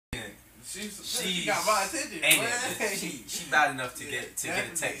She got my attention. She bad enough to get a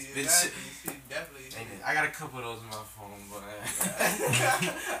text, bitch. She definitely. I got a couple of those in my phone, but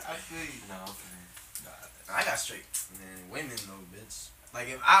I feel you. No, I got straight. Man, women though, bitch. Like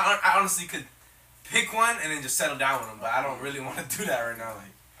if I honestly could pick one and then just settle down with them, but I don't really want to do that right now.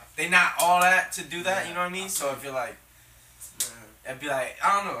 Like they not all that to do that, you know what I mean? So I feel like I'd be like,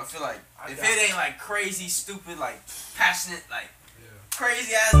 I don't know. I feel like if it ain't like crazy, stupid, like passionate, like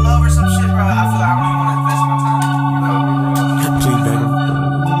crazy ass love or some shit, bro, I feel like I don't even want to invest my time. You know? Please, baby.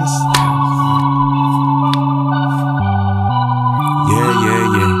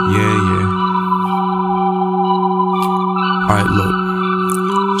 Yeah. Alright, look.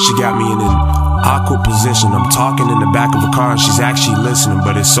 She got me in an awkward position. I'm talking in the back of a car and she's actually listening,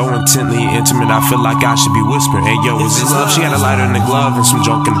 but it's so intently intimate I feel like I should be whispering. Hey yo, is this love? She had a lighter in the glove and some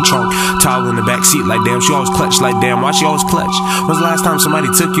junk in the trunk. Towel in the back seat like damn, she always clutch like damn, why she always clutch? When's the last time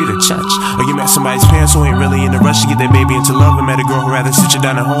somebody took you to church? Or you met somebody's parents who ain't really in a rush to get their baby into love, and met a girl who'd rather sit you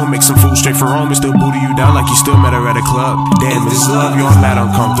down at home, make some food straight for home, and still booty you down like you still met her at a club. Damn, is this love? You're mad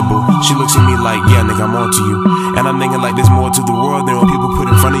uncomfortable. She looks at me like, yeah nigga, I'm onto you. And I'm thinking like there's more to the world than what people put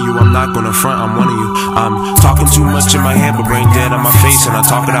in front of you. I'm not gonna front, I'm one of you. I'm talking too much in my head, but brain dead on my face, and I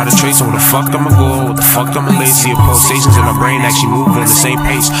talk it out of trace. So where the fuck I'ma go? What the fuck I'ma lay? See if pulsations in my brain actually move on the same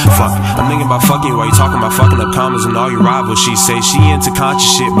pace. Fuck, I'm thinking about fucking you while you talking about fucking up commas and all your rivals. She say she into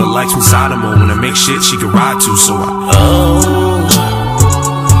conscious shit, but likes me Sodom when I make shit she can ride to. So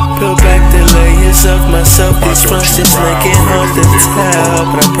peel back the layers of myself. These fronts just make it hard to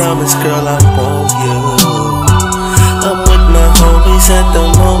tell, but I promise, girl, I want you. I'm with my homies at the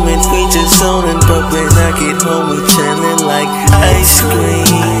moment, we just zoning, but when I get home we chillin' like ice cream.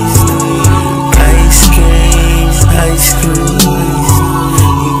 Ice cream, ice cream.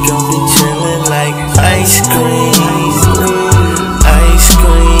 You gon' be chillin' like ice cream. Ice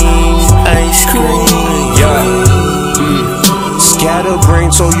cream, ice cream.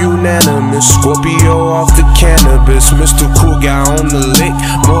 Scatterbrain so unanimous, Scorpio off the cannabis, Mr. Cool Guy on the lick,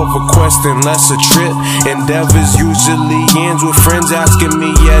 more of a quest and less a trip. Endeavors usually ends with friends asking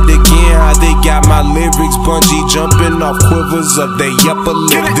me yet again how they got my lyrics, bungee jumping off quivers of their upper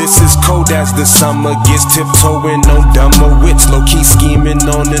lip. This is cold as the summer gets, tiptoeing on dumber wits, low-key scheming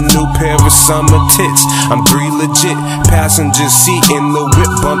on a new pair of summer tits. I'm 3 legit, passenger seat in the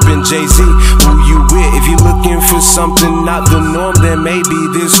whip, bumping Jay-Z. Who you with? If you looking for something not the norm, then maybe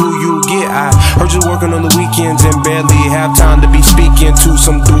this who you get. I heard you working on the weekends and barely have time to be speaking to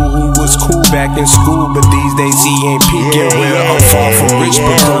some dude who was cool back in school, but these days he ain't peeking. Well, I'm far from rich,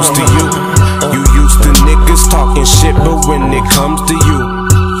 but close to you. You used to niggas talking shit, but when it comes to you,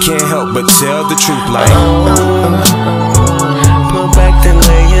 can't help but tell the truth like pull back the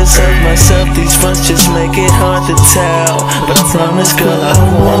layers of myself. These fronts just make it hard to tell, but I promise, girl, I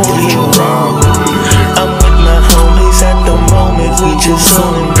want you. I'm with my homies at the moment, we just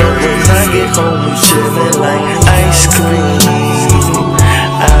zoning, but when I get home we chillin' like ice cream.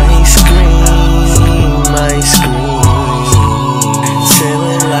 Ice cream, ice cream.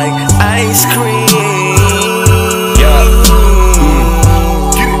 Chillin' like ice cream.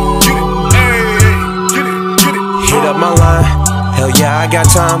 Hit up my line, hell yeah, I got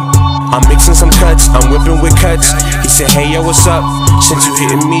time. I'm mixing some cuts, I'm whipping with cuts. He said, hey yo, what's up? Since you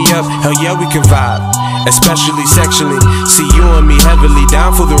hitting me up, hell yeah, we can vibe, especially sexually. See you and me heavily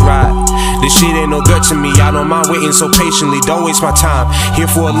down for the ride. This shit ain't no gut to me, I don't mind waiting so patiently. Don't waste my time, here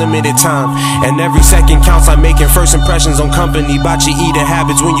for a limited time, and every second counts. I'm making first impressions on company, about your eating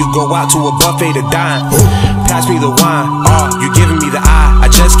habits when you go out to a buffet to dine. Pass me the wine, you giving me the eye, I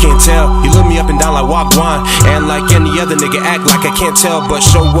just can't tell. You look me up and down like walk wine, and like any other nigga act like I can't tell, but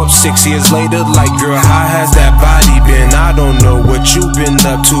show up 6 years later like, girl, how has that body been? I don't know what you've been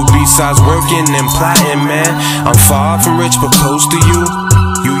up to besides working and plotting, man. I'm far from rich but close to you.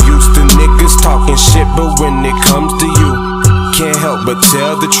 You used to niggas talking shit, but when it comes to you, can't help but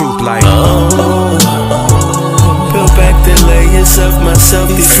tell the truth like peel back the layers of myself.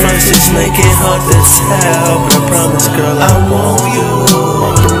 These fronts just make it hard to tell, but I promise, girl, I want you.